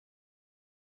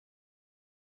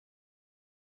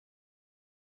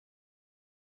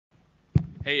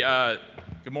Hey,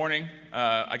 good morning.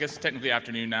 I guess it's technically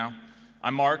afternoon now.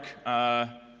 I'm Mark. I'm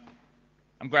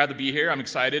glad to be here. I'm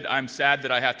excited. I'm sad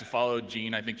that I have to follow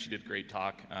Jean. I think she did a great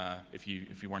talk. If you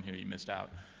weren't here, you missed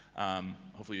out.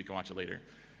 Hopefully you can watch it later.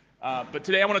 But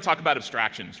today I want to talk about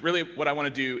abstractions. Really, what I want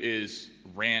to do is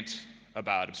rant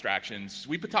about abstractions.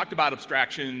 We've talked about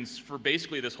abstractions for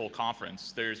basically this whole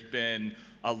conference. There's been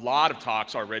a lot of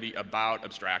talks already about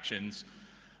abstractions.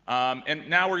 And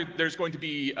now there's going to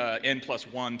be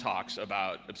N+1 talks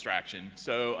about abstraction.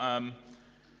 So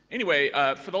anyway,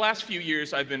 for the last few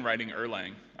years, I've been writing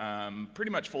Erlang.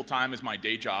 Pretty much full-time is my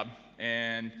day job.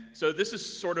 And so this is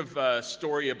sort of a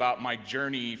story about my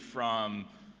journey from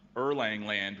Erlang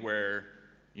land, where,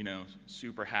 you know,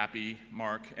 super happy,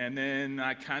 Mark. And then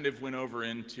I kind of went over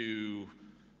into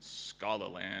Scala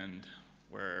land,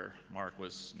 where Mark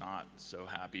was not so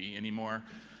happy anymore.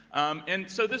 And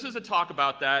so this is a talk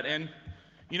about that. And,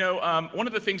 you know, one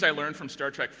of the things I learned from Star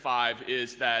Trek V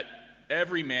is that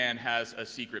every man has a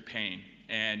secret pain,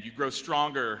 and you grow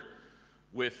stronger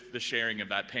with the sharing of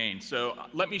that pain. So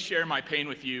let me share my pain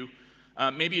with you.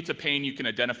 Maybe it's a pain you can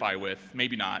identify with,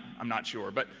 maybe not, I'm not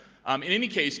sure. But in any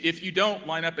case, if you don't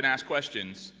line up and ask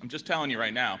questions, I'm just telling you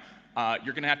right now,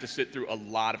 you're gonna have to sit through a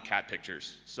lot of cat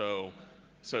pictures. So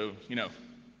you know,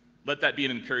 let that be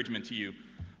an encouragement to you.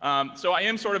 So I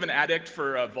am sort of an addict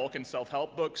for Vulcan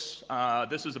self-help books.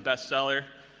 This is a bestseller.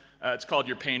 It's called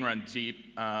Your Pain Runs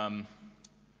Deep.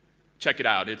 Check it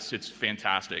out. It's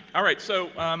fantastic. All right,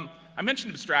 so I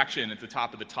mentioned abstraction at the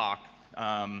top of the talk,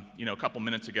 you know, a couple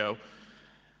minutes ago.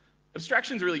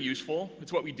 Abstraction is really useful.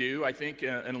 It's what we do, I think,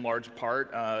 in a large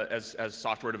part as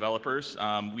software developers.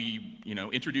 We, you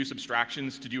know, introduce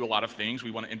abstractions to do a lot of things.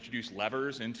 We want to introduce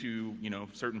levers into, you know,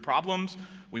 certain problems.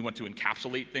 We want to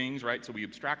encapsulate things, right? So we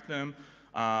abstract them,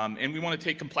 and we want to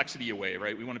take complexity away,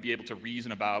 right? We want to be able to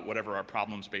reason about whatever our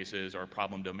problem space is, our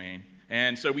problem domain,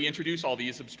 and so we introduce all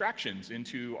these abstractions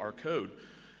into our code,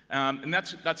 and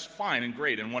that's fine and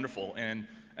great and wonderful, and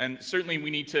certainly we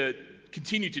need to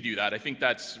continue to do that. I think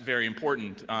that's very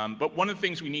important. But one of the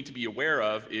things we need to be aware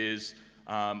of is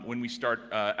when we start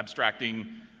abstracting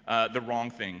the wrong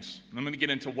things. And I'm going to get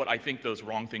into what I think those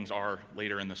wrong things are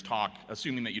later in this talk,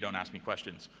 assuming that you don't ask me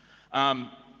questions.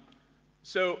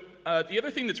 So the other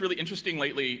thing that's really interesting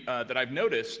lately that I've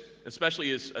noticed,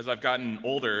 especially as I've gotten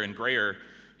older and grayer,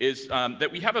 is that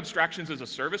we have abstractions as a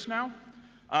service now.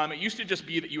 It used to just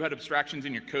be that you had abstractions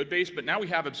in your code base, but now we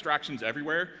have abstractions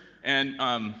everywhere. And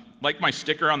like my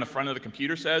sticker on the front of the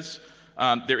computer says,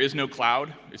 there is no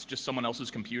cloud, it's just someone else's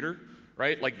computer,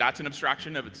 right? Like that's an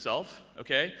abstraction of itself,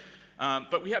 okay?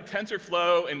 But we have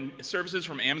TensorFlow and services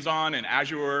from Amazon and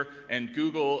Azure and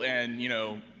Google and, you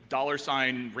know,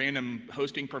 $ random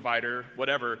hosting provider,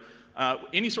 whatever.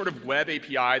 Any sort of web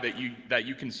API that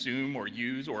you consume or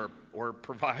use or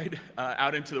provide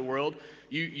out into the world,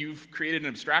 you've created an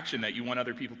abstraction that you want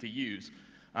other people to use.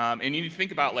 And you need to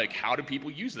think about, like, how do people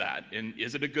use that? And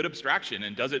is it a good abstraction?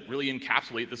 And does it really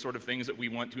encapsulate the sort of things that we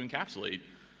want to encapsulate?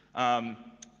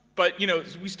 But, you know,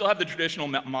 we still have the traditional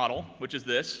model, which is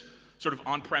this sort of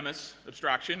on-premise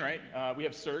abstraction, right? We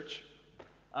have search,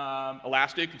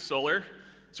 Elastic, Solr,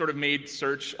 sort of made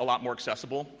search a lot more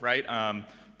accessible, right?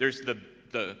 There's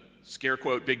the scare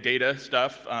quote big data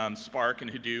stuff, Spark and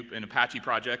Hadoop and Apache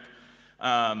project.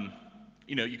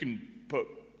 You know, you can put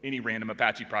any random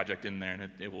Apache project in there, and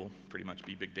it will pretty much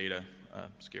be big data,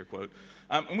 scare quote.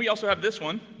 And we also have this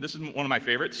one. This is one of my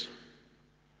favorites.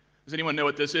 Does anyone know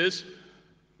what this is?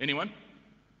 Anyone?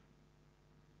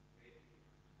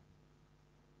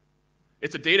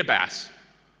 It's a database,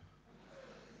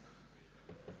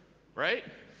 right?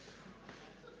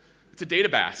 It's a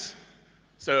database.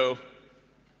 So,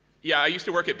 yeah, I used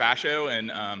to work at Basho,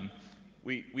 and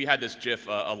we had this GIF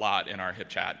a lot in our hip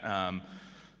chat.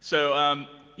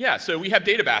 Yeah, so we have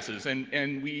databases,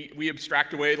 and we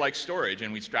abstract away like storage,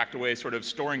 and we abstract away sort of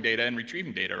storing data and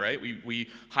retrieving data, right? We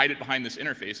hide it behind this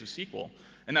interface of SQL,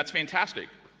 and that's fantastic,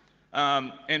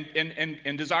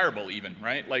 and desirable even,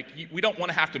 right? Like, we don't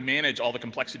want to have to manage all the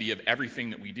complexity of everything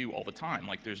that we do all the time.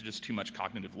 Like, there's just too much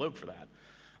cognitive load for that.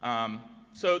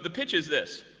 So the pitch is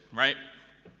this, right?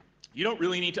 You don't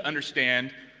really need to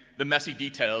understand the messy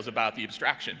details about the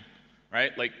abstraction.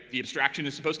 Right? Like, the abstraction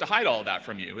is supposed to hide all of that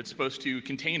from you. It's supposed to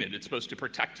contain it. It's supposed to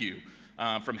protect you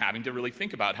from having to really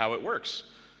think about how it works.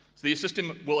 So the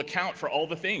system will account for all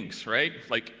the things, right?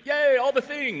 Like, yay, all the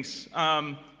things.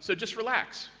 So just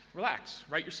relax,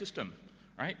 write your system,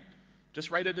 right? Just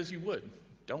write it as you would.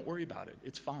 Don't worry about it.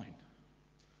 It's fine,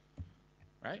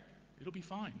 right? It'll be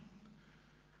fine.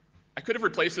 I could have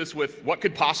replaced this with what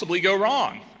could possibly go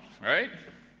wrong, right?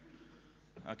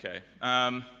 Okay.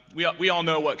 we all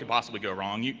know what could possibly go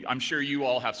wrong. I'm sure you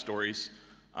all have stories,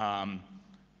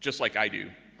 just like I do.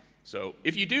 So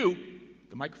if you do,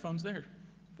 the microphone's there.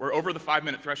 We're over the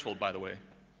 5-minute threshold, by the way.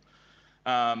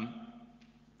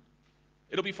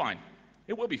 It'll be fine.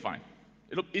 It will be fine.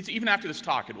 It's even after this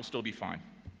talk, it will still be fine.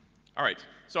 All right.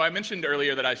 So I mentioned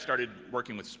earlier that I started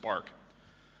working with Spark.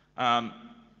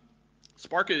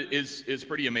 Spark is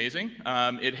pretty amazing.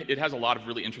 It has a lot of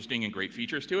really interesting and great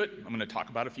features to it. I'm going to talk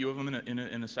about a few of them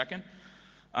in a second.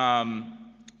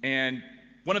 And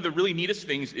one of the really neatest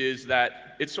things is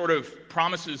that it sort of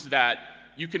promises that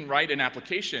you can write an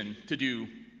application to do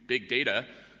big data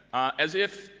as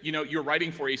if you're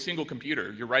writing for a single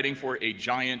computer. You're writing for a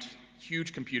giant,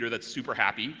 huge computer that's super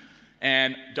happy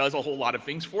and does a whole lot of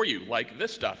things for you, like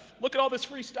this stuff. Look at all this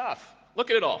free stuff.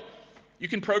 Look at it all. You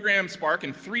can program Spark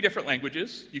in 3 different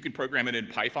languages. You can program it in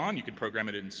Python. You can program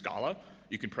it in Scala.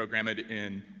 You can program it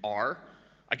in R.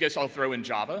 I guess I'll throw in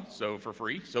Java, so for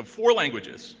free. So 4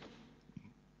 languages.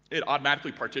 It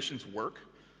automatically partitions work.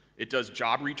 It does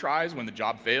job retries when the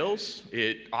job fails.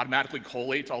 It automatically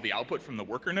collates all the output from the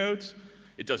worker nodes.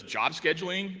 It does job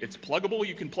scheduling. It's pluggable.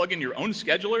 You can plug in your own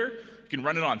scheduler. You can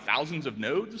run it on thousands of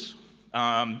nodes.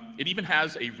 It even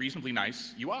has a reasonably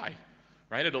nice UI,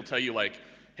 right? It'll tell you like,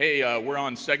 hey, we're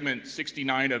on segment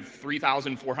 69 of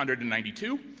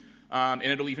 3,492, and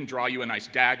it'll even draw you a nice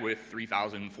DAG with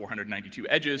 3,492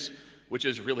 edges, which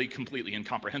is really completely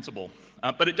incomprehensible.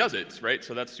 But it does it, right?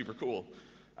 So that's super cool.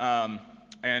 And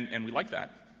we like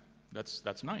that.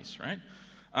 That's nice, right?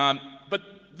 But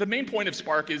the main point of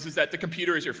Spark is that the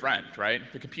computer is your friend, right?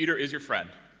 The computer is your friend.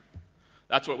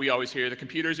 That's what we always hear. The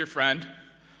computer is your friend,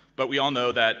 but we all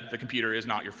know that the computer is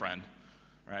not your friend,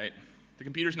 right? The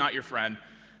computer's not your friend.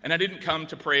 And I didn't come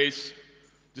to praise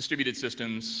distributed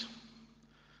systems.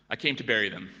 I came to bury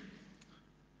them.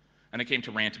 And I came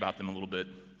to rant about them a little bit.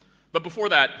 But before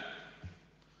that,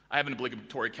 I have an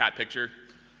obligatory cat picture.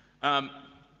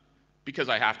 Because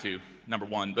I have to, number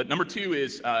one. But number 2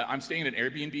 is I'm staying in an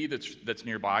Airbnb that's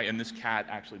nearby, and this cat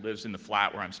actually lives in the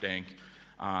flat where I'm staying,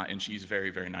 and she's a very,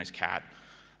 very nice cat.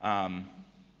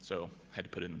 So I had to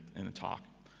put it in the talk.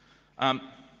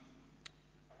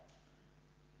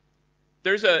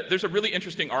 There's a really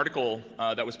interesting article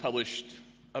that was published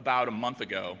about a month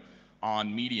ago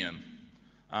on Medium,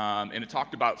 and it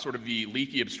talked about sort of the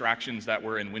leaky abstractions that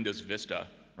were in Windows Vista,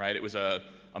 right? It was a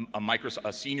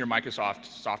senior Microsoft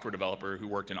software developer who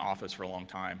worked in Office for a long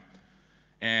time,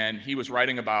 and he was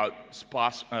writing about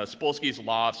Spolsky's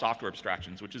law of software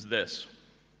abstractions, which is this: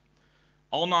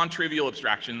 all non-trivial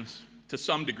abstractions, to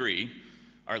some degree,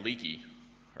 are leaky,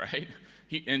 right?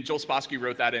 And Joel Spolsky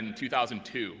wrote that in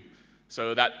 2002.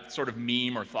 So that sort of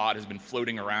meme or thought has been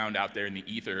floating around out there in the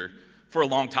ether for a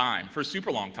long time, for a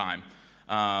super long time.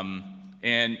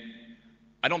 And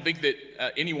I don't think that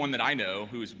anyone that I know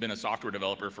who's been a software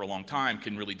developer for a long time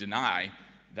can really deny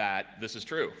that this is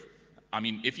true. I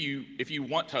mean, if you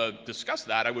want to discuss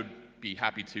that, I would be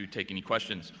happy to take any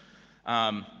questions.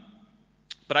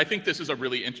 But I think this is a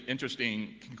really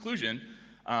interesting conclusion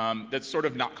that's sort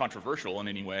of not controversial in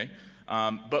any way.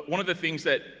 But one of the things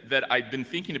that I've been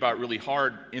thinking about really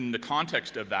hard in the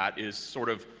context of that is sort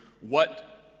of what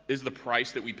is the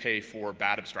price that we pay for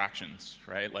bad abstractions,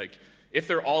 right? Like, if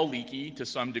they're all leaky to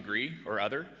some degree or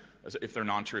other, if they're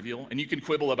non-trivial, and you can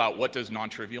quibble about what does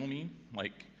non-trivial mean.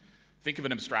 Like, think of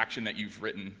an abstraction that you've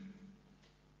written.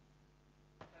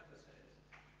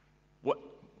 FSAs.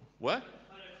 What?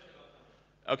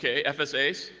 Okay,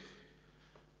 FSAs.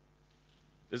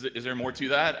 Is there more to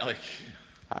that? Like,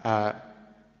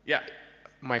 yeah.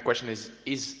 My question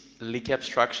is leaky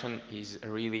abstraction is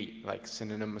really like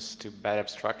synonymous to bad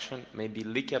abstraction? Maybe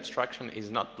leaky abstraction is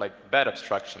not like bad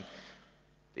abstraction.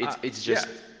 It's just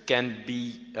can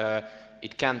be,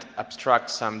 it can't abstract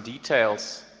some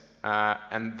details,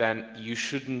 and then you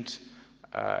shouldn't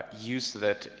use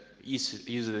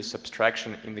this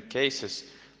abstraction in the cases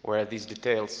where these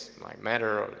details like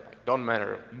matter or like don't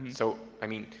matter. Mm-hmm. So I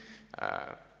mean,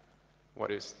 what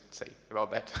do you say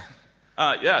about that?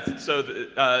 Yeah, so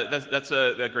that's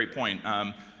a great point.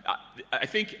 I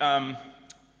think,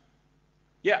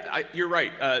 you're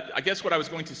right. I guess what I was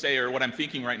going to say, or what I'm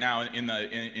thinking right now in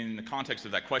the context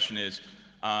of that question is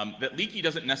that leaky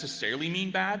doesn't necessarily mean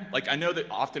bad. Like, I know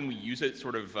that often we use it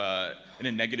sort of in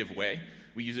a negative way.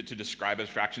 We use it to describe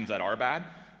abstractions that are bad.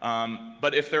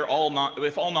 But if all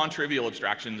non-trivial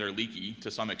abstractions are leaky to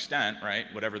some extent, right,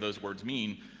 whatever those words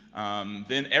mean,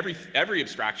 then every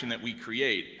abstraction that we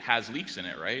create has leaks in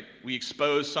it, right? We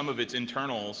expose some of its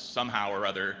internals somehow or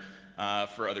other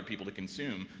for other people to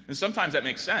consume. And sometimes that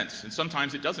makes sense, and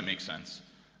sometimes it doesn't make sense.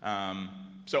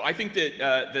 So I think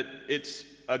that it's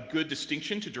a good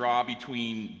distinction to draw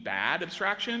between bad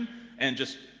abstraction and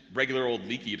just regular old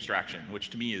leaky abstraction, which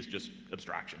to me is just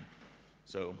abstraction.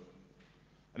 So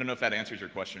I don't know if that answers your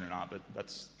question or not, but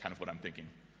that's kind of what I'm thinking.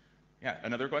 Yeah,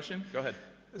 another question? Go ahead.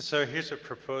 So here's a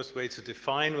proposed way to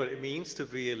define what it means to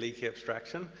be a leaky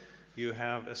abstraction. You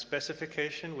have a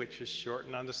specification which is short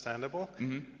and understandable,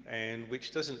 and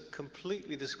which doesn't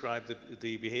completely describe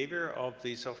the behavior of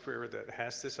the software that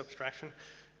has this abstraction.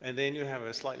 And then you have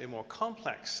a slightly more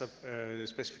complex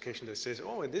specification that says,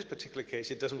 oh, in this particular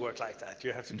case, it doesn't work like that.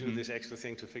 You have to do this extra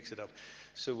thing to fix it up.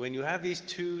 So when you have these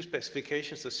two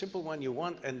specifications, the simple one you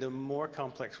want and the more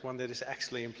complex one that is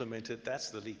actually implemented, that's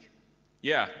the leak.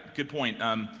 Yeah, good point.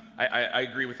 I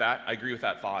agree with that. I agree with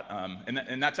that thought.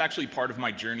 And that's actually part of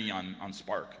my journey on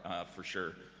Spark, for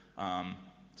sure.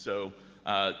 So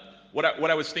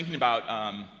what I was thinking about,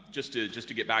 just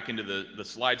to get back into the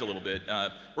slides a little bit,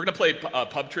 we're gonna play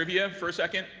pub trivia for a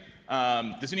second.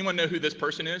 Does anyone know who this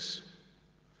person is?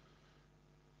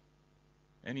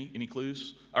 Any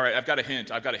clues? All right, I've got a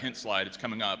hint. I've got a hint slide. It's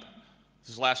coming up. This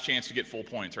is the last chance to get full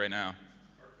points right now.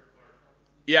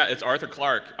 Yeah, it's Arthur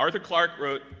Clarke. Arthur Clarke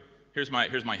wrote. Here's my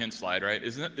hint slide. Right?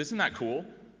 Isn't that cool?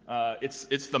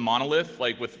 It's the monolith,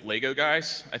 like with Lego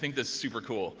guys. I think that's super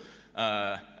cool.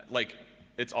 Like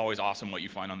it's always awesome what you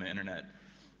find on the internet.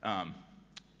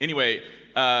 Anyway,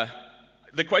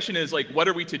 the question is like, what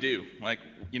are we to do? Like,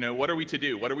 what are we to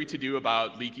do? What are we to do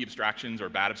about leaky abstractions or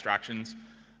bad abstractions?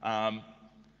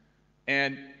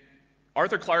 And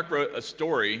Arthur Clarke wrote a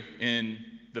story in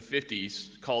the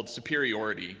 50s called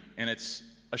Superiority, and it's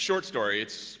a short story.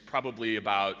 It's probably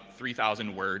about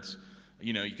 3,000 words.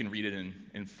 You can read it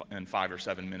in 5 or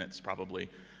 7 minutes probably.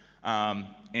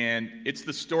 And it's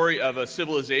the story of a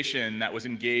civilization that was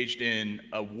engaged in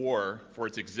a war for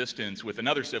its existence with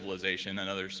another civilization,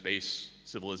 another space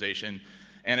civilization.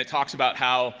 And it talks about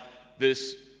how the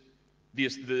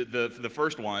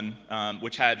first one,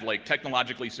 which had like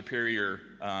technologically superior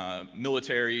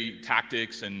military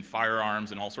tactics and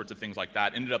firearms and all sorts of things like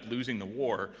that, ended up losing the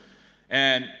war.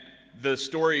 And the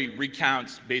story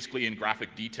recounts basically in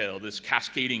graphic detail this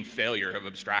cascading failure of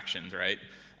abstractions, right?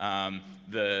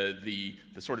 The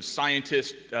sort of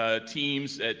scientist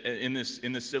teams in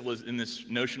this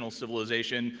notional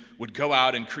civilization would go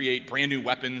out and create brand new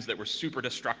weapons that were super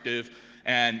destructive,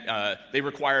 and they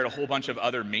required a whole bunch of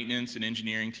other maintenance and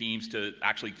engineering teams to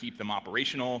actually keep them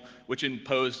operational, which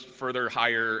imposed further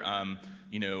higher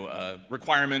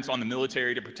requirements on the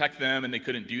military to protect them, and they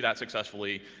couldn't do that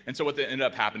successfully. And so what ended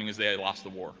up happening is they lost the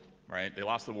war, right? They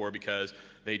lost the war because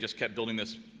they just kept building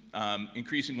this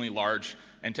increasingly large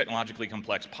and technologically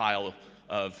complex pile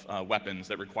of weapons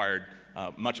that required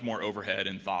much more overhead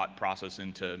and thought process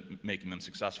into making them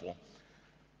successful.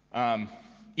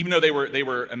 Even though they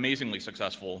were amazingly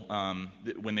successful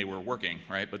when they were working,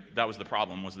 right? But that was the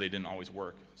problem, was they didn't always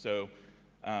work. So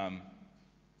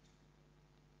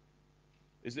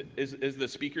is the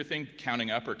speaker thing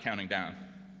counting up or counting down?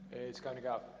 It's counting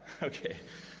up. Okay,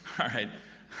 all right.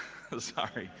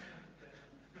 Sorry.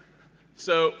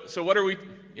 So what are we?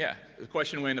 Yeah, the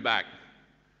question way in the back.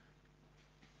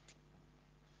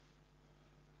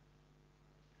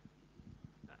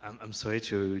 I'm sorry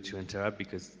to interrupt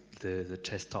because the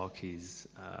chess talk is,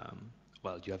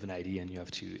 well, you have an idea and you have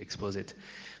to expose it.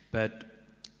 But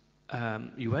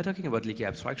you were talking about leaky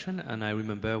abstraction, and I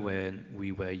remember when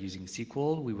we were using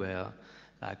SQL, we were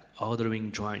like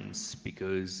ordering joins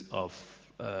because of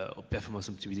performance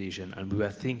optimization, and we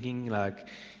were thinking like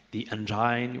the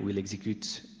engine will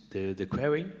execute the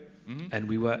query, and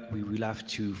we will have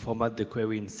to format the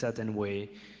query in a certain way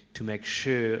to make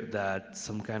sure that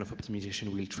some kind of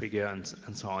optimization will trigger and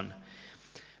so on.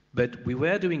 But we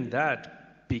were doing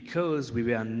that because we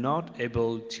were not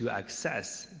able to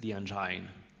access the engine,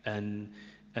 and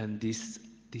this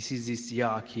is this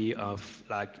hierarchy of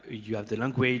like you have the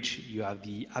language, you have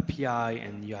the API,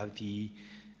 and you have the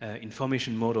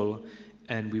information model,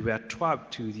 and we were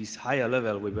trapped to this higher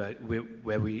level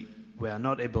where we were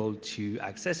not able to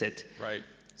access it. Right.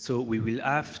 So we will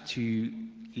have to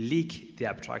leak the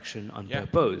abstraction on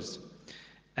purpose.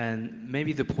 And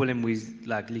maybe the problem with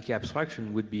like leaky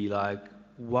abstraction would be like,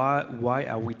 why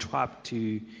are we trapped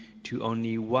to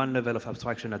only one level of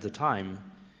abstraction at a time?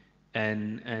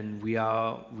 And we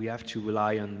have to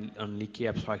rely on leaky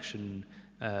abstraction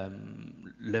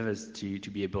levels to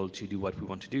be able to do what we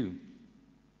want to do.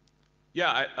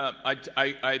 Yeah,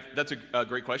 that's a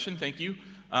great question. Thank you.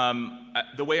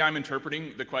 The way I'm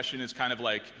interpreting the question is kind of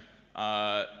like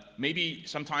maybe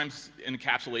sometimes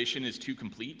encapsulation is too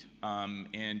complete,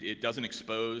 and it doesn't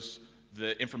expose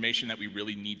the information that we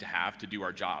really need to have to do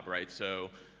our job, right? So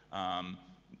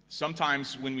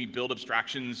sometimes when we build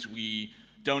abstractions, we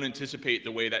don't anticipate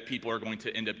the way that people are going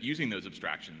to end up using those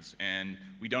abstractions, and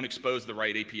we don't expose the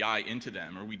right API into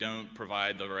them, or we don't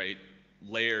provide the right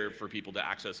layer for people to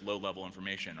access low-level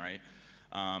information, right?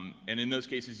 And in those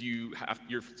cases,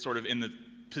 you're sort of in the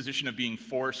position of being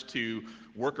forced to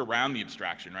work around the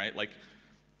abstraction, right? Like,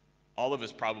 all of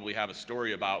us probably have a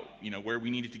story about, where we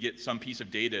needed to get some piece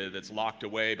of data that's locked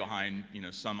away behind,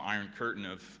 some iron curtain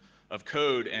of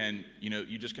code, and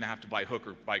you're just going to have to, by hook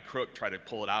or by crook, try to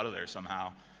pull it out of there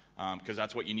somehow, because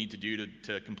that's what you need to do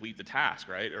to complete the task,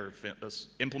 right? Or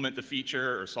implement the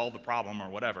feature or solve the problem or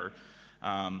whatever.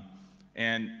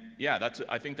 And yeah,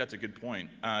 I think that's a good point.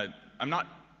 I'm not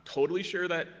totally sure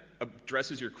that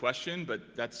addresses your question,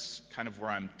 but that's kind of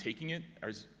where I'm taking it.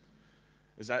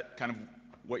 Is that kind of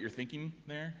what you're thinking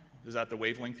there? Is that the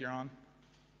wavelength you're on?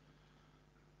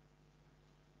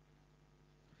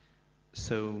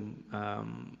 So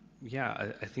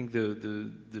yeah, I think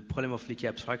the problem of leaky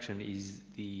abstraction is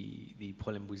the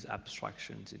problem with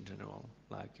abstractions in general,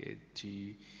 like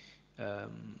to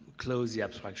close the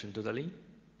abstraction totally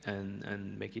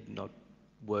and make it not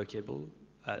workable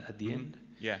at the end.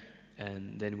 Yeah.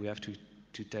 And then we have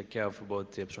to take care of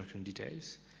about the abstraction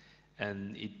details,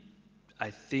 and I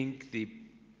think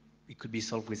it could be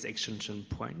solved with extension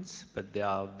points, but they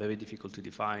are very difficult to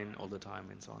define all the time,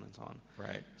 and so on and so on.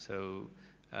 Right. So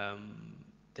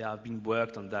they have been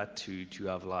worked on that to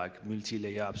have like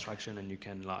multi-layer abstraction, and you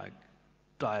can like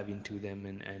dive into them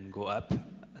and go up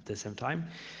at the same time.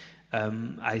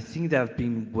 I think they have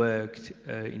been worked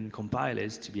in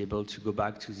compilers to be able to go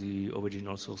back to the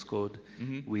original source code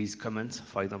with comments,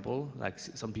 for example. Like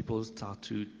some people start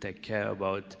to take care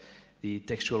about the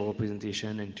textual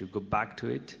representation and to go back to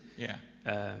it. Yeah.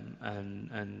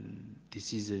 And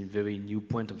this is a very new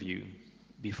point of view.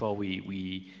 Before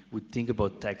we would think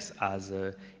about text as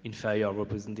an inferior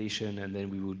representation, and then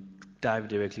we would dive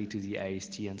directly to the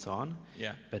AST and so on.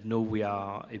 Yeah. But now we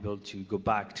are able to go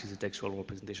back to the textual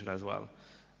representation as well.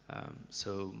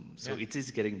 So Yeah. it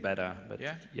is getting better, but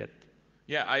Yeah. yet.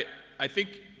 Yeah, I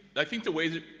think the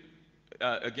ways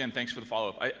that, again, thanks for the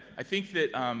follow-up. I think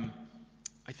that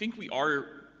I think we are,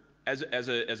 as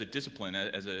a discipline,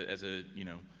 as a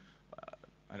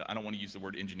I don't want to use the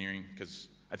word engineering because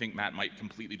I think Matt might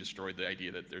completely destroy the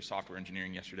idea that there's software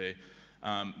engineering yesterday.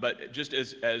 But just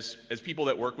as people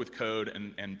that work with code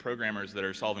and programmers that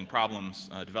are solving problems,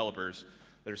 developers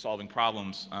that are solving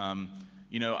problems,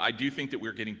 I do think that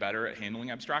we're getting better at handling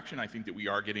abstraction. I think that we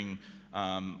are getting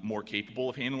more capable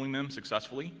of handling them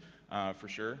successfully, for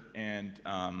sure. And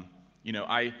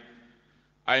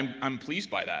I'm pleased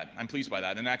by that. I'm pleased by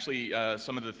that. And actually,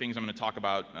 some of the things I'm going to talk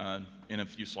about in a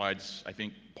few slides, I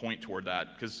think, point toward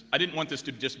that. Because I didn't want this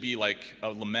to just be like a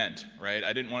lament, right?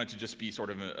 I didn't want it to just be sort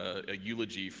of a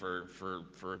eulogy for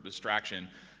abstraction.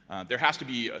 There has to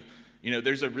be,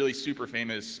 there's a really super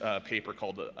famous paper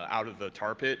called Out of the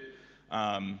Tar Pit.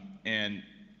 And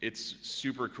it's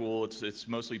super cool. It's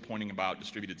mostly pointing about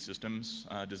distributed systems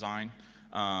design.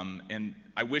 And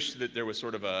I wish that there was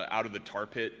sort of a out of the tar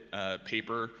pit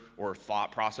paper or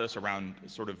thought process around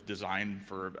sort of design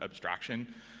for abstraction.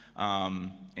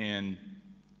 And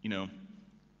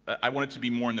I want it to be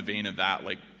more in the vein of that,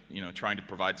 like trying to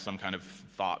provide some kind of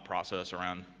thought process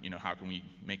around how can we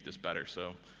make this better.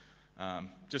 So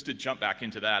just to jump back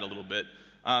into that a little bit.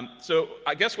 So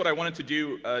I guess what I wanted to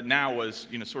do now was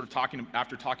sort of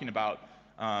talking about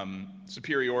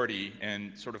superiority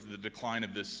and sort of the decline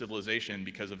of this civilization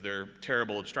because of their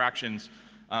terrible abstractions.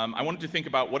 I wanted to think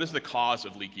about what is the cause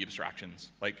of leaky abstractions?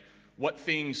 Like, what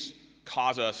things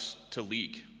cause us to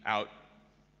leak out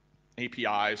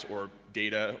APIs or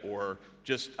data or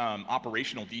just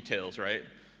operational details, right?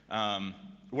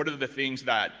 What are the things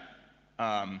that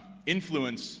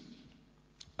influence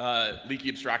leaky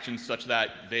abstractions such that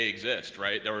they exist,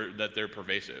 right? Or that they're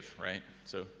pervasive, right?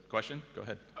 So, question? Go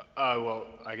ahead. Well,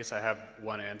 I guess I have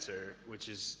one answer, which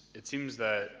is it seems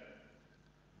that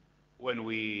when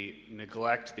we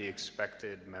neglect the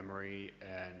expected memory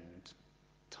and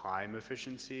time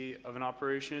efficiency of an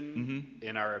operation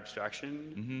in our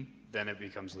abstraction, then it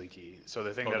becomes leaky. So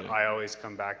the thing that I always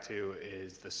come back to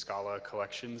is the Scala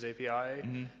collections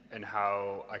API and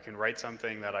how I can write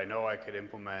something that I know I could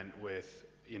implement with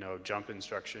jump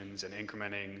instructions and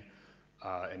incrementing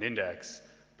an index,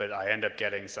 but I end up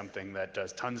getting something that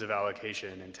does tons of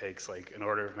allocation and takes like an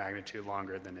order of magnitude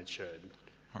longer than it should.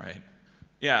 All right.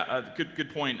 Yeah,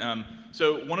 good point.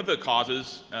 So one of the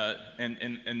causes,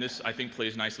 and this I think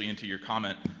plays nicely into your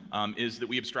comment, is that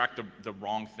we abstract the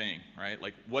wrong thing, right?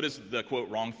 Like, what does the quote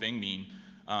wrong thing mean?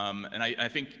 And I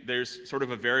think there's sort of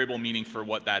a variable meaning for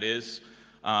what that is.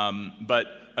 But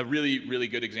a really, really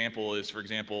good example is, for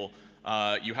example,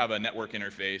 you have a network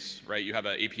interface, right? You have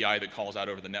an API that calls out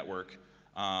over the network,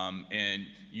 and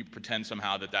you pretend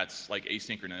somehow that that's like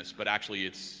asynchronous, but actually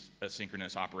it's a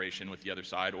synchronous operation with the other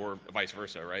side, or vice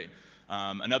versa, right?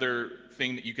 Another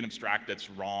thing that you can abstract that's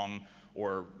wrong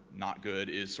or not good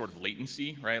is sort of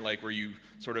latency, right? Like where you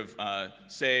sort of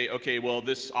say, okay, well,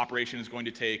 this operation is going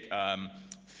to take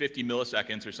 50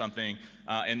 milliseconds or something,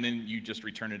 and then you just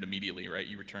return it immediately, right?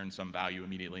 You return some value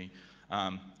immediately.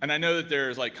 And I know that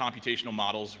there's like computational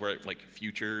models where like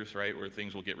futures, right, where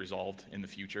things will get resolved in the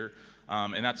future,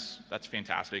 and that's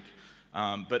fantastic.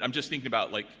 But I'm just thinking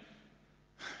about like,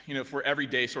 you know, for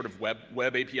everyday sort of web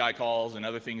API calls and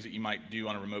other things that you might do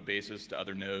on a remote basis to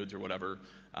other nodes or whatever,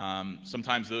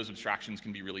 sometimes those abstractions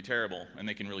can be really terrible, and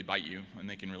they can really bite you, and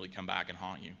they can really come back and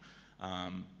haunt you.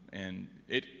 And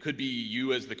it could be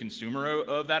you as the consumer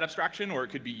of that abstraction, or it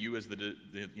could be you as the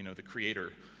you know, the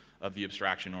creator of the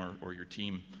abstraction, or your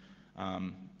team.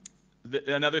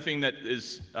 Another thing that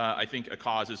is, I think, a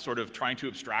cause is sort of trying to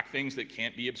abstract things that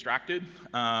can't be abstracted.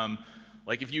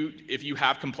 Like if you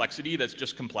have complexity that's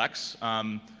just complex,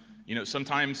 you know,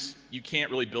 sometimes you can't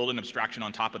really build an abstraction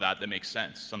on top of that makes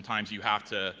sense. Sometimes you have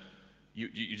to,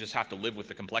 you just have to live with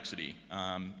the complexity.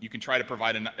 You can try to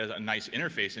provide a nice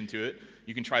interface into it.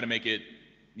 You can try to make it,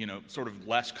 you know, sort of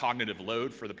less cognitive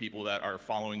load for the people that are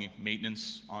following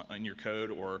maintenance on your code,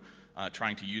 or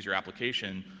trying to use your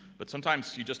application. But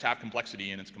sometimes you just have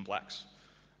complexity, and it's complex.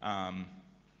 And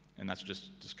that's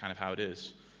just kind of how it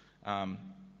is.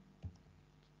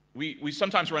 We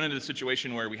sometimes run into the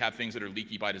situation where we have things that are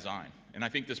leaky by design. And I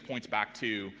think this points back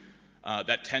to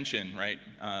that tension, right?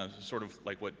 Sort of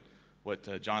like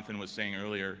what Jonathan was saying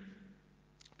earlier,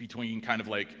 between kind of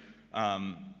like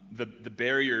the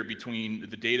barrier between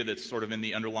the data that's sort of in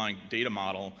the underlying data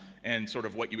model and sort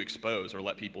of what you expose or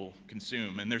let people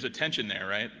consume. And there's a tension there,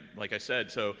 right? Like I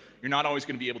said, so you're not always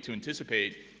going to be able to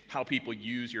anticipate how people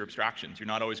use your abstractions. You're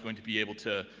not always going to be able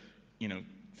to, you know,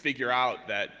 figure out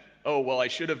that, oh, well, I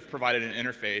should have provided an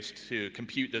interface to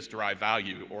compute this derived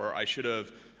value, or I should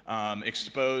have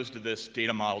exposed this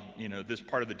data model, you know, this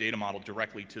part of the data model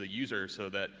directly to the user so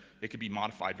that it could be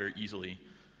modified very easily,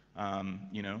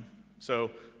 you know.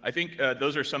 So I think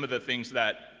those are some of the things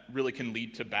that really can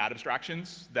lead to bad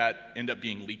abstractions that end up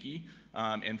being leaky,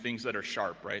 and things that are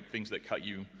sharp, right? Things that cut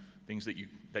you, things that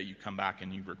you come back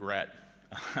and you regret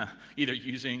either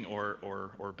using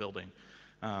or building.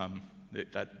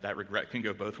 That regret can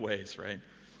go both ways, right?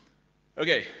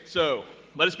 Okay, so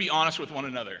let us be honest with one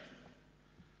another.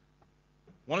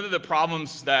 One of the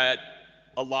problems that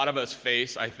a lot of us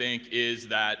face, I think, is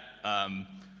that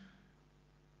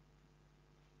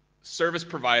service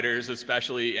providers,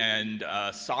 especially, and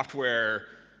software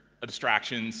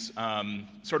abstractions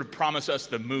sort of promise us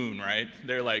the moon, right?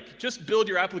 They're like, just build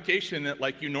your application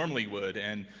like you normally would,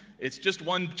 and it's just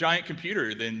one giant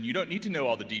computer, then you don't need to know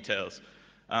all the details.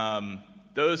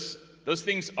 Those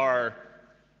things are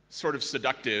sort of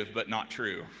seductive, but not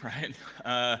true, right?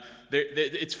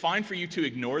 It's fine for you to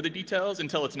ignore the details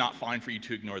until it's not fine for you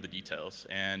to ignore the details,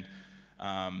 and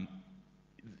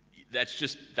that's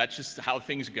just how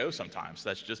things go sometimes.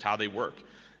 That's just how they work.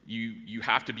 You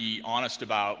have to be honest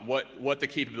about what the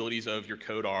capabilities of your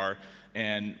code are,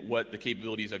 and what the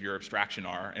capabilities of your abstraction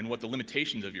are, and what the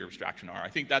limitations of your abstraction are. I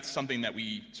think that's something that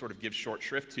we sort of give short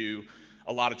shrift to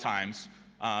a lot of times.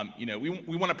 You know,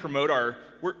 we want to promote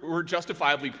we're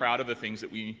justifiably proud of the things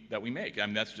that we make. I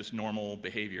mean, that's just normal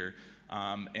behavior.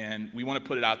 And we want to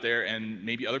put it out there, and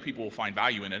maybe other people will find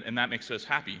value in it, and that makes us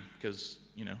happy, because,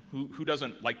 you know, who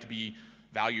doesn't like to be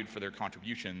valued for their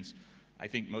contributions? I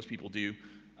think most people do.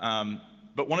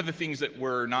 But one of the things that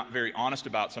we're not very honest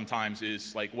about sometimes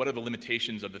is, like, what are the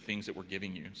limitations of the things that we're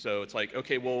giving you? So it's like,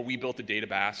 okay, well, we built a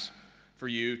database for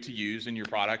you to use in your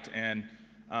product, and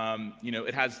you know,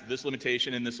 it has this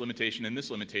limitation and this limitation and this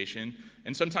limitation,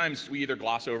 and sometimes we either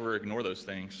gloss over or ignore those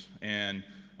things, and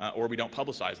or we don't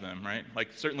publicize them, right? Like,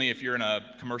 certainly if you're in a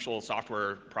commercial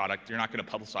software product, you're not going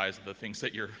to publicize the things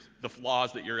that the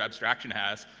flaws that your abstraction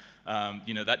has.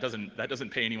 You know, that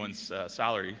doesn't pay anyone's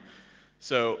salary.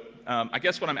 So I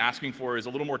guess what I'm asking for is a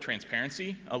little more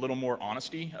transparency, a little more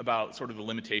honesty about sort of the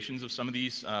limitations of some of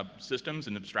these systems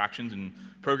and abstractions and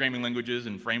programming languages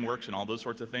and frameworks and all those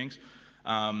sorts of things.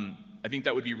 I think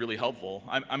that would be really helpful.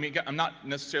 I mean, I'm not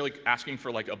necessarily asking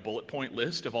for like a bullet point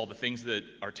list of all the things that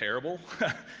are terrible,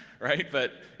 right?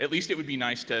 But at least it would be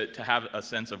nice to have a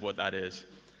sense of what that is.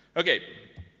 Okay,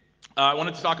 I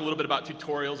wanted to talk a little bit about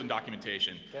tutorials and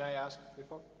documentation. Can I ask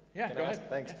before? Yeah, go ahead.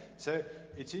 Thanks. So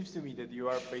it seems to me that you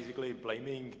are basically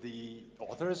blaming the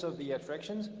authors of the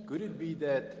abstractions. Could it be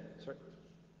that, sorry?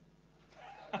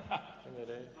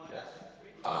 today? Yes.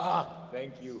 Ah,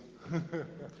 thank you.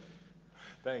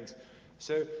 Thanks.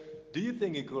 So, do you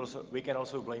think we can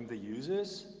also blame the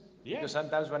users? Yeah. Because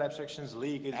sometimes when abstractions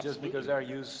leak, it's just Absolutely. because they're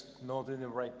used not in the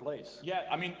right place. Yeah,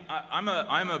 I mean, I'm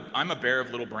a bear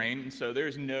of little brain, so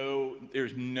there's no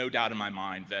doubt in my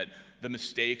mind that the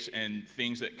mistakes and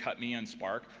things that cut me on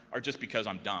Spark are just because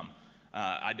I'm dumb.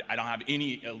 I don't have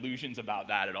any illusions about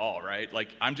that at all, right? Like,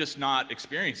 I'm just not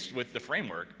experienced with the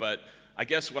framework. But I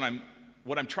guess what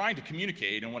I'm trying to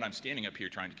communicate, and what I'm standing up here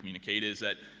trying to communicate, is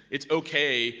that it's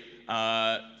okay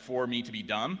for me to be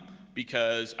dumb,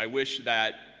 because I wish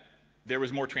that there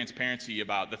was more transparency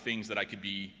about the things that I could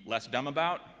be less dumb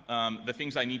about, the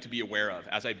things I need to be aware of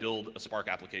as I build a Spark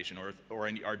application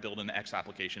or build an X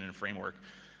application in a framework.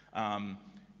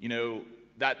 You know,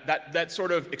 that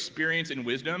sort of experience and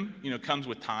wisdom, you know, comes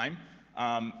with time,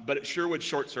 but it sure would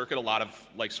short circuit a lot of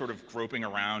like sort of groping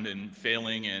around and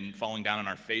failing and falling down on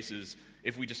our faces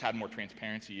if we just had more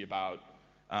transparency about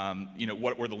you know,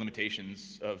 what were the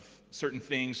limitations of certain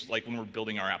things, like when we're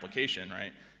building our application,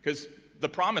 right? Because the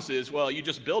promise is, well, you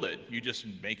just build it, you just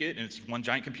make it, and it's one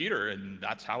giant computer, and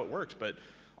that's how it works. But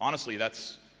honestly,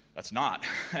 that's not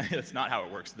that's not how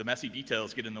it works. The messy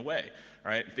details get in the way,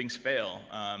 right? Things fail.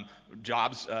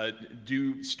 Jobs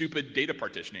do stupid data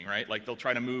partitioning, right? Like they'll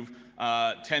try to move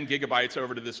 10 gigabytes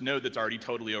over to this node that's already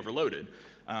totally overloaded.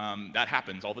 That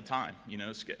happens all the time. You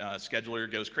know,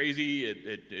 scheduler goes crazy,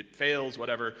 it fails,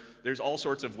 whatever. There's all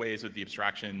sorts of ways that the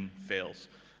abstraction fails.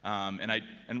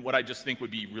 And what I just think would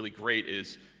be really great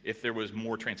is if there was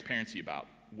more transparency about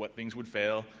what things would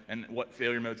fail and what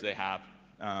failure modes they have.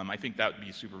 I think that would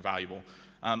be super valuable.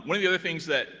 One of the other things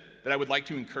that I would like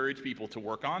to encourage people to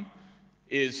work on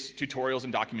is tutorials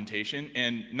and documentation,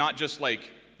 and not just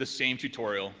like the same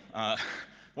tutorial.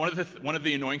 One of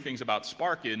the annoying things about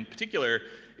Spark in particular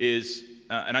is,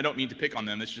 and I don't mean to pick on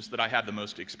them, it's just that I have the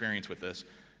most experience with this.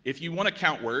 If you want to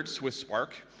count words with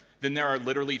Spark, then there are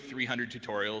literally 300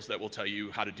 tutorials that will tell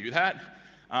you how to do that.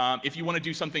 If you want to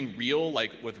do something real,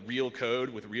 like with real code,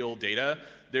 with real data,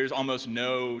 there's almost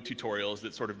no tutorials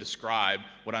that sort of describe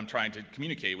what I'm trying to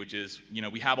communicate, which is, you know,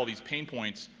 we have all these pain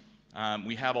points,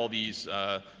 we have all these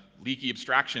leaky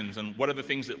abstractions, and what are the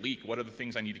things that leak? What are the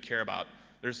things I need to care about?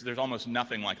 There's almost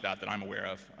nothing like that I'm aware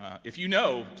of. If you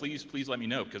know, please let me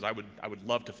know, because I would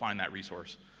love to find that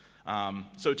resource.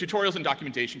 So tutorials and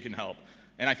documentation can help,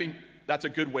 and I think that's a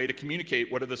good way to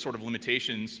communicate what are the sort of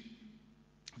limitations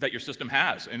that your system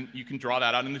has, and you can draw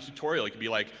that out in the tutorial. It could be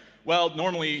like, well,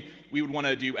 normally we would want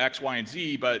to do X, Y, and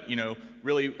Z, but you know,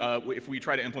 really, if we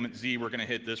try to implement Z, we're going to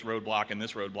hit this roadblock and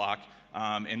this roadblock,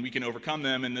 and we can overcome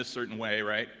them in this certain way,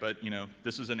 right? But you know,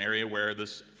 this is an area where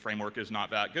this framework is not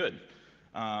that good.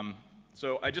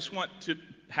 So I just want to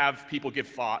have people give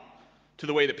thought to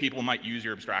the way that people might use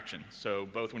your abstraction. So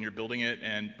both when you're building it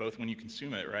and both when you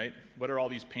consume it, right? What are all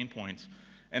these pain points?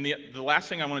 And the last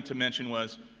thing I wanted to mention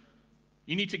was,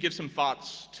 you need to give some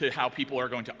thoughts to how people are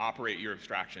going to operate your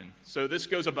abstraction. So this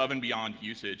goes above and beyond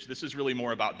usage. This is really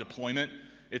more about deployment.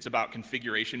 It's about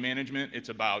configuration management. It's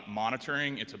about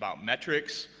monitoring. It's about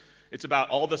metrics. It's about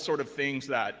all the sort of things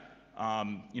that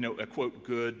you know, a quote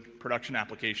good production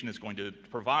application is going to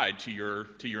provide to your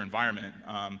environment.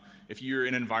 If you're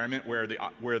in an environment where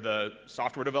the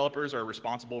software developers are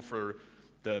responsible for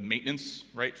the maintenance,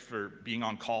 right, for being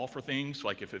on call for things,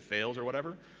 like if it fails or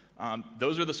whatever,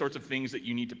 those are the sorts of things that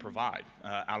you need to provide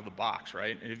out of the box,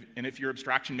 right? And if your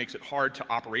abstraction makes it hard to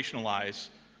operationalize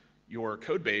your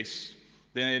code base,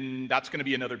 then that's going to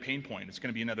be another pain point. It's going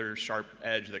to be another sharp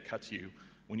edge that cuts you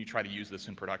when you try to use this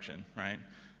in production, right?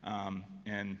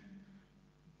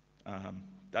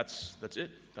 That's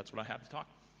it. That's what I have to talk.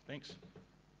 Thanks.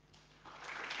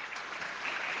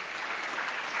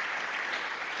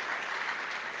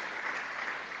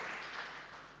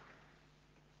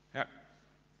 Yeah.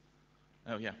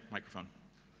 Oh yeah, microphone.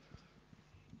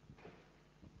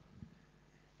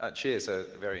 Cheers, a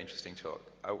very interesting talk.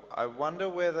 I wonder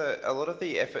whether a lot of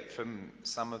the effort from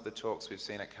some of the talks we've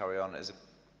seen at Heron is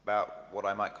about what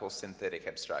I might call synthetic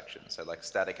abstraction, so like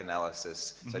static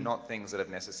analysis, so not things that have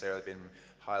necessarily been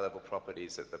high-level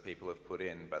properties that the people have put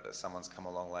in, but that someone's come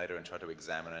along later and tried to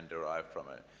examine and derive from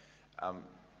it.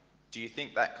 Do you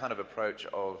think that kind of approach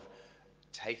of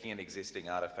taking an existing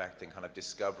artifact and kind of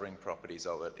discovering properties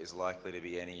of it is likely to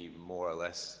be any more or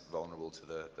less vulnerable to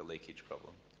the leakage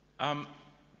problem?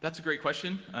 That's a great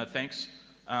question. Thanks.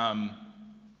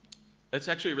 That's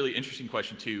actually a really interesting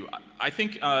question too. I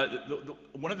think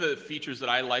one of the features that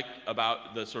I like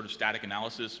about the sort of static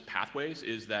analysis pathways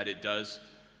is that it does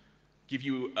give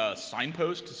you a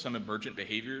signpost to some emergent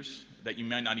behaviors that you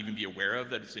might not even be aware of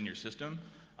that it's in your system.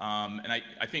 And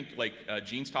I think like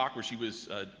Jean's talk where she was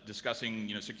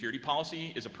discussing security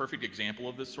policy is a perfect example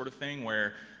of this sort of thing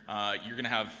where you're going to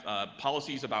have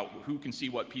policies about who can see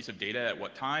what piece of data at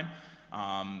what time,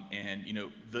 and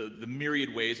the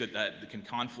myriad ways that can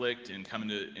conflict and come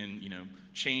into and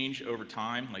change over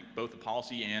time, like both the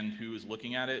policy and who is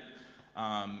looking at it.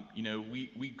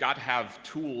 We've got to have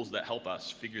tools that help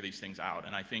us figure these things out,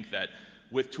 and I think that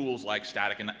with tools like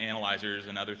static analyzers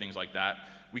and other things like that,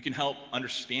 we can help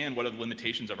understand what are the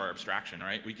limitations of our abstraction,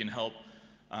 right? We can help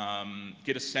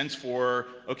get a sense for,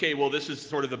 okay, well, this is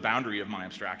sort of the boundary of my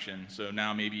abstraction, so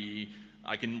now maybe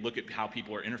I can look at how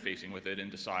people are interfacing with it and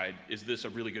decide, is this a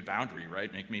really good boundary, right?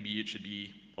 Maybe it should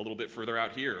be a little bit further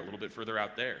out here, a little bit further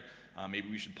out there. Maybe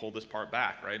we should pull this part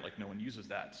back, right? Like no one uses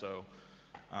that. So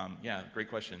yeah, great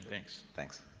question, thanks.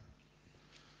 Thanks.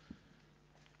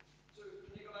 So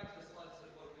can you go back to the slides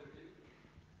that both of you?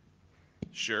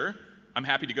 Sure, I'm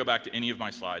happy to go back to any of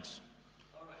my slides.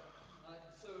 All right.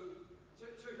 So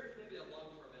here's maybe a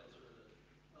long-term answer to this.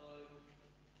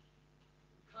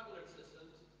 Cognitive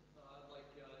systems, like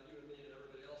you and me and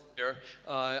everybody else here,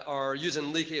 are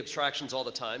using leaky abstractions all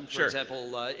the time. For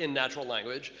example, in natural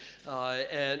language.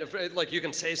 And like you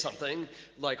can say something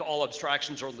like all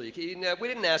abstractions are leaky. Now, we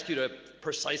didn't ask you to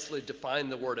precisely define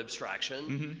the word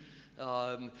abstraction.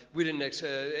 Mm-hmm. We didn't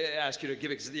ask you to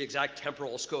give the exact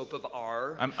temporal scope of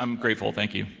R. I'm grateful,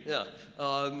 thank you. Yeah,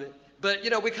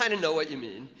 but we kind of know what you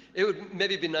mean. It would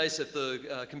maybe be nice if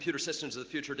the computer systems of the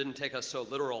future didn't take us so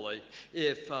literally.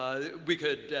 If we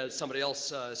could, as somebody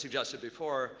else suggested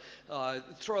before,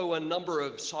 throw a number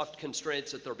of soft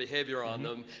constraints at their behavior on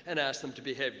them and ask them to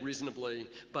behave reasonably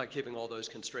by keeping all those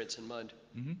constraints in mind.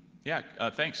 Mm-hmm. Yeah,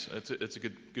 thanks. It's a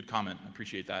good comment. I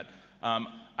appreciate that.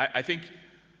 I think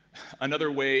another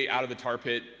way out of the tar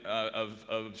pit of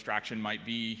abstraction might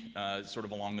be sort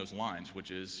of along those lines,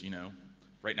 which is,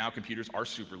 right now computers are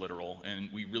super literal, and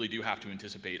we really do have to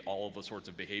anticipate all of the sorts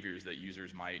of behaviors that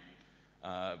users might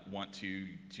want to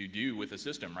do with a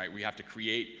system, right? We have to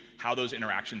create how those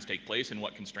interactions take place and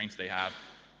what constraints they have.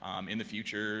 In the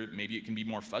future, maybe it can be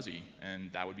more fuzzy,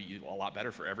 and that would be a lot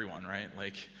better for everyone, right?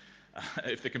 Like,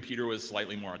 if the computer was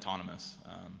slightly more autonomous,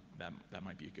 that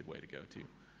might be a good way to go too.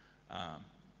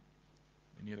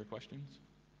 Any other questions?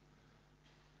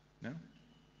 No?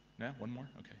 No? One more?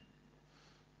 Okay.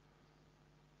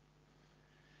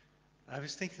 I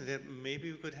was thinking that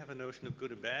maybe we could have a notion of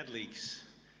good and bad leaks.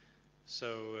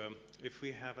 So if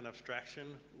we have an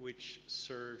abstraction which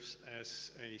serves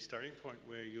as a starting point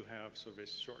where you have sort of a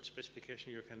short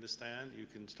specification you can understand, you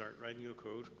can start writing your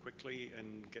code quickly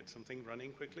and get something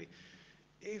running quickly.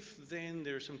 If then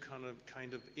there's some kind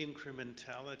of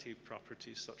incrementality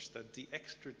properties such that the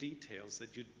extra details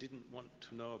that you didn't want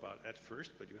to know about at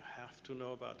first, but you have to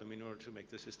know about them in order to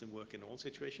make the system work in all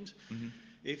situations,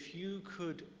 if you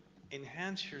could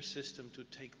enhance your system to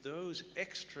take those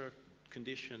extra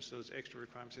conditions, those extra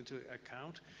requirements into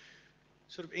account,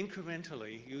 sort of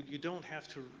incrementally, you don't have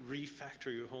to refactor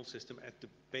your whole system at the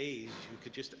base. You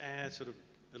could just add sort of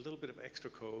a little bit of extra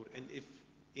code, and if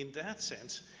in that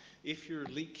sense, if your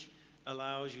leak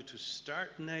allows you to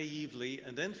start naively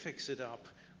and then fix it up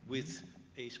with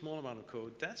a small amount of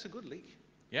code, that's a good leak.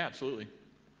 Yeah, absolutely.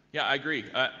 Yeah, I agree.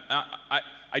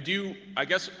 I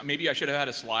guess maybe I should have had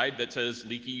a slide that says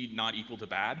leaky not equal to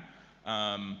bad.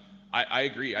 I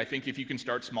agree. I think if you can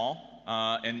start small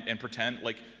and pretend,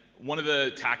 like one of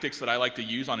the tactics that I like to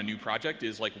use on a new project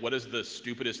is like, what is the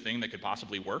stupidest thing that could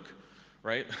possibly work,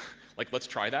 right? Like, let's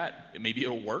try that. Maybe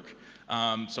it'll work.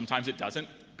 Sometimes it doesn't,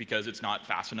 because it's not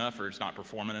fast enough or it's not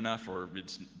performant enough or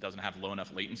it doesn't have low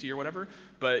enough latency or whatever.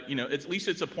 But at least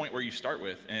it's a point where you start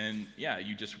with, and yeah,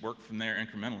 you just work from there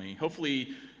incrementally.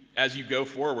 Hopefully, as you go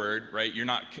forward, right, you're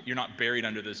not buried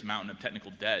under this mountain of technical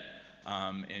debt,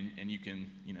 and you can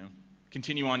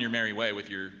continue on your merry way with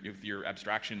your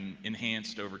abstraction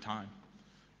enhanced over time.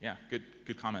 Yeah,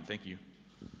 good comment. Thank you.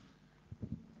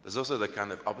 There's also the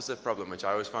kind of opposite problem, which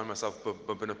I always find myself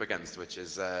bumping up against, which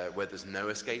is where there's no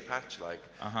escape hatch, like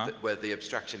where the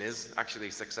abstraction is actually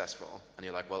successful, and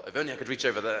you're like, well, if only I could reach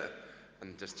over there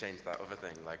and just change that other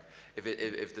thing. Like,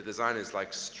 if the design is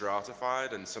like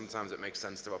stratified, and sometimes it makes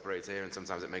sense to operate here, and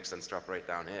sometimes it makes sense to operate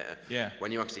down here. Yeah.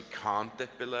 When you actually can't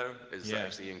dip below, is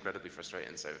actually incredibly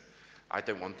frustrating. So I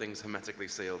don't want things hermetically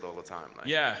sealed all the time. Like.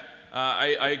 Yeah,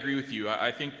 I agree with you.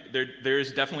 I think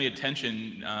there's definitely a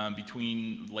tension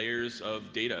between layers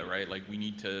of data, right? Like, we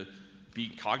need to be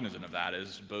cognizant of that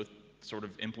as both sort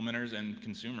of implementers and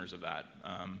consumers of that.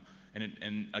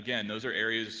 And again, those are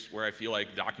areas where I feel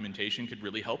like documentation could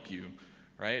really help you,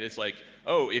 right? It's like,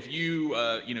 oh, if you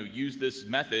use this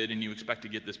method and you expect to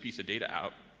get this piece of data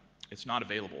out, it's not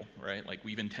available, right? Like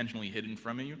we've intentionally hidden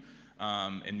from you,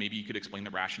 and maybe you could explain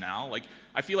the rationale. Like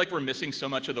I feel like we're missing so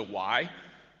much of the why.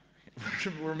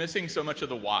 We're missing so much of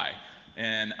the why,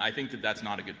 and I think that that's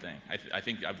not a good thing. I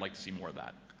think I'd like to see more of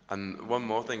that. And one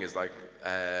more thing is like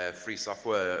free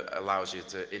software allows you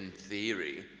to, in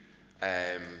theory,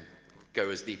 go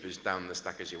as deep as down the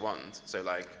stack as you want. So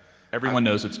like everyone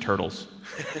knows it's turtles.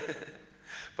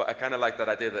 But I kind of like that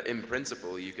idea that in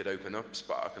principle you could open up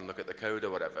Spark and look at the code or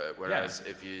whatever. Whereas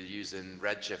if you're using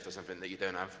Redshift or something that you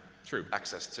don't have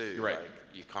access to, you're right. Like,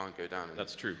 you can't go down.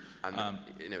 That's true. And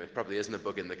you know, it probably isn't a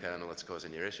bug in the kernel that's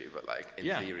causing your issue, but like in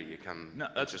theory you can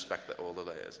introspect all the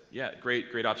layers. Yeah,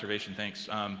 great observation. Thanks.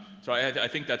 So I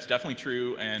think that's definitely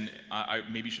true, and I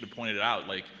maybe should have pointed it out.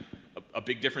 Like a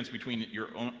big difference between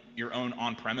your own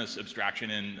on-premise abstraction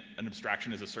and an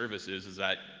abstraction as a service is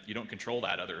that you don't control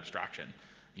that other abstraction.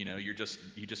 You know, you just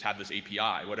have this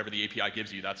API. Whatever the API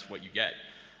gives you, that's what you get.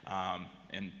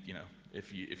 And you know,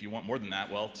 if you want more than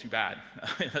that, well, too bad.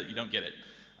 You don't get it.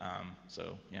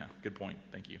 So yeah, good point.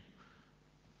 Thank you.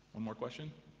 One more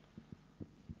question?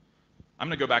 I'm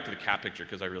going to go back to the cat picture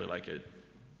because I really like it.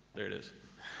 There it is.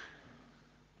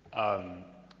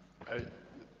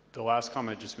 The last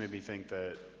comment just made me think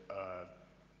that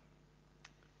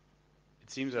it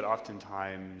seems that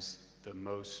oftentimes the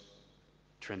most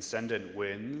transcendent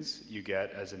wins you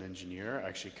get as an engineer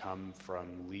actually come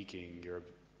from leaking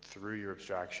through your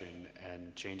abstraction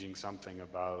and changing something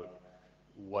about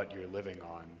what you're living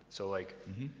on. So like,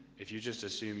 if you just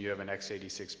assume you have an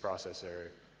x86 processor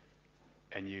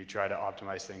and you try to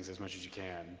optimize things as much as you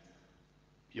can,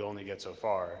 you only get so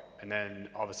far. And then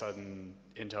all of a sudden,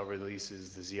 Intel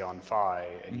releases the Xeon Phi,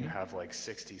 and you have like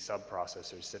 60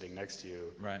 sub-processors sitting next to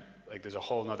you. Right. Like there's a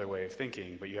whole nother way of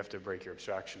thinking, but you have to break your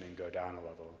abstraction and go down a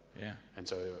level. Yeah. And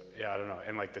so, yeah, I don't know.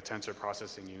 And like the tensor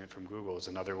processing unit from Google is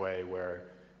another way where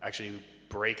actually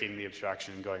breaking the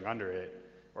abstraction and going under it,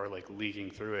 or like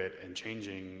leaking through it and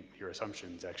changing your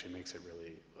assumptions actually makes it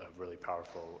really a really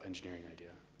powerful engineering idea.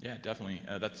 Yeah, definitely.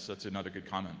 That's another good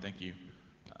comment. Thank you.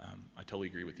 I totally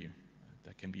agree with you.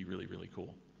 That can be really, really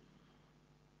cool.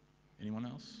 Anyone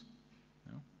else?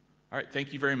 No? All right,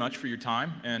 thank you very much for your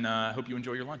time, and I hope you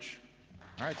enjoy your lunch.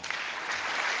 All right.